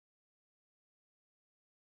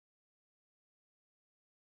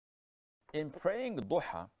in praying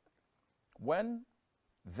duha, when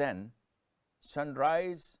then?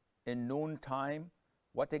 Sunrise in noon time?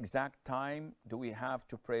 What exact time do we have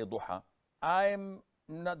to pray duha? I'm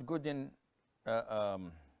not good in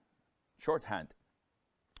shorthand,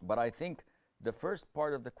 but I think the first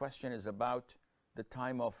part of the question is about the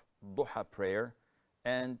time of duha prayer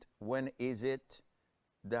and when is it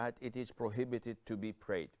that it is prohibited to be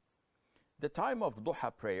prayed. The time of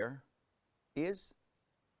duha prayer is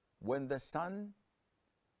when the sun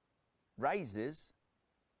rises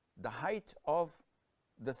the height of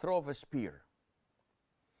the throw of a spear.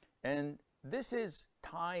 And this is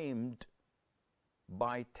timed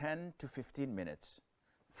by 10 to 15 minutes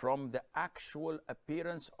from the actual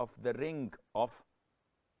appearance of the ring of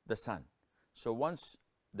the sun. So once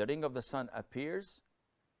the ring of the sun appears,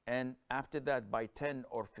 and after that by 10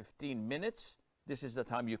 or 15 minutes, this is the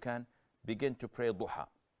time you can begin to pray duha.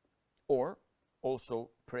 Or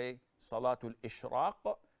also pray Salatul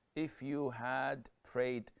Ishraq if you had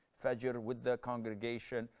prayed Fajr with the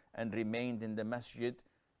congregation and remained in the masjid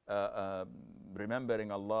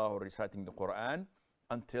remembering Allah or reciting the Quran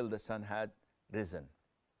until the sun had risen.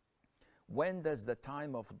 When does the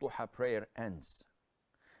time of duha prayer ends?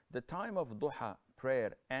 The time of duha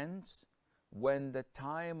prayer ends when the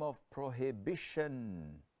time of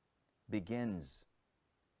prohibition begins.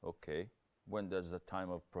 Okay, when does the time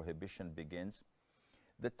of prohibition begins?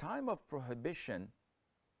 The time of prohibition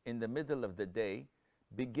in the middle of the day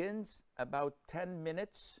begins about 10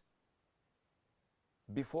 minutes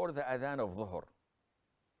before the adhan of dhuhr.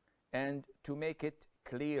 And to make it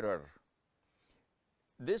clearer,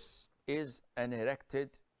 this is an erected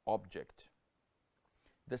object.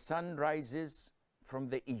 The sun rises from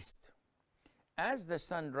the east. As the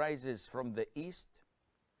sun rises from the east,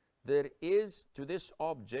 there is to this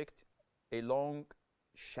object a long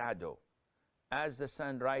shadow. As the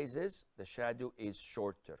sun rises, the shadow is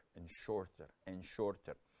shorter and shorter and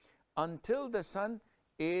shorter until the sun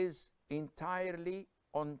is entirely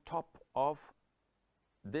on top of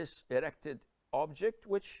this erected object,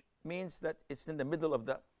 which means that it's in the middle of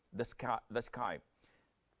the sky.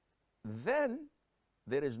 Then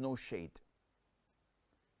there is no shade.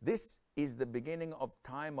 This is the beginning of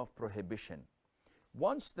time of prohibition.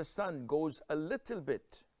 Once the sun goes a little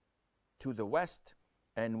bit to the west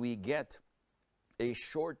and we get a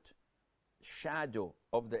short shadow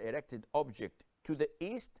of the erected object to the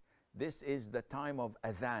east, this is the time of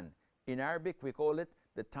adhan. In Arabic, we call it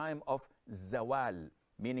the time of zawal,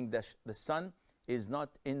 meaning that the sun is not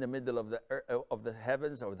in the middle of the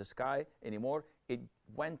heavens or the sky anymore. It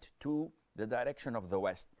went to the direction of the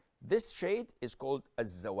west. This shade is called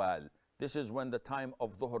az-zawal. This is when the time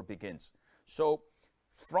of dhuhr begins. So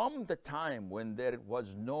from the time when there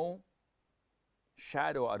was no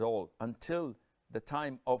shadow at all until the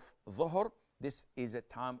time of dhuhr, this is a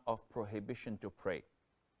time of prohibition to pray.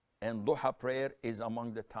 And duha prayer is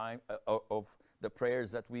among the time of the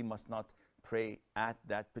prayers that we must not pray at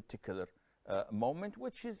that particular moment,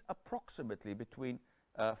 which is approximately between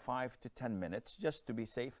 5 to 10 minutes. Just to be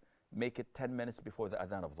safe, make it 10 minutes before the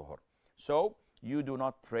adhan of dhuhr. So you do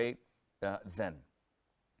not pray then.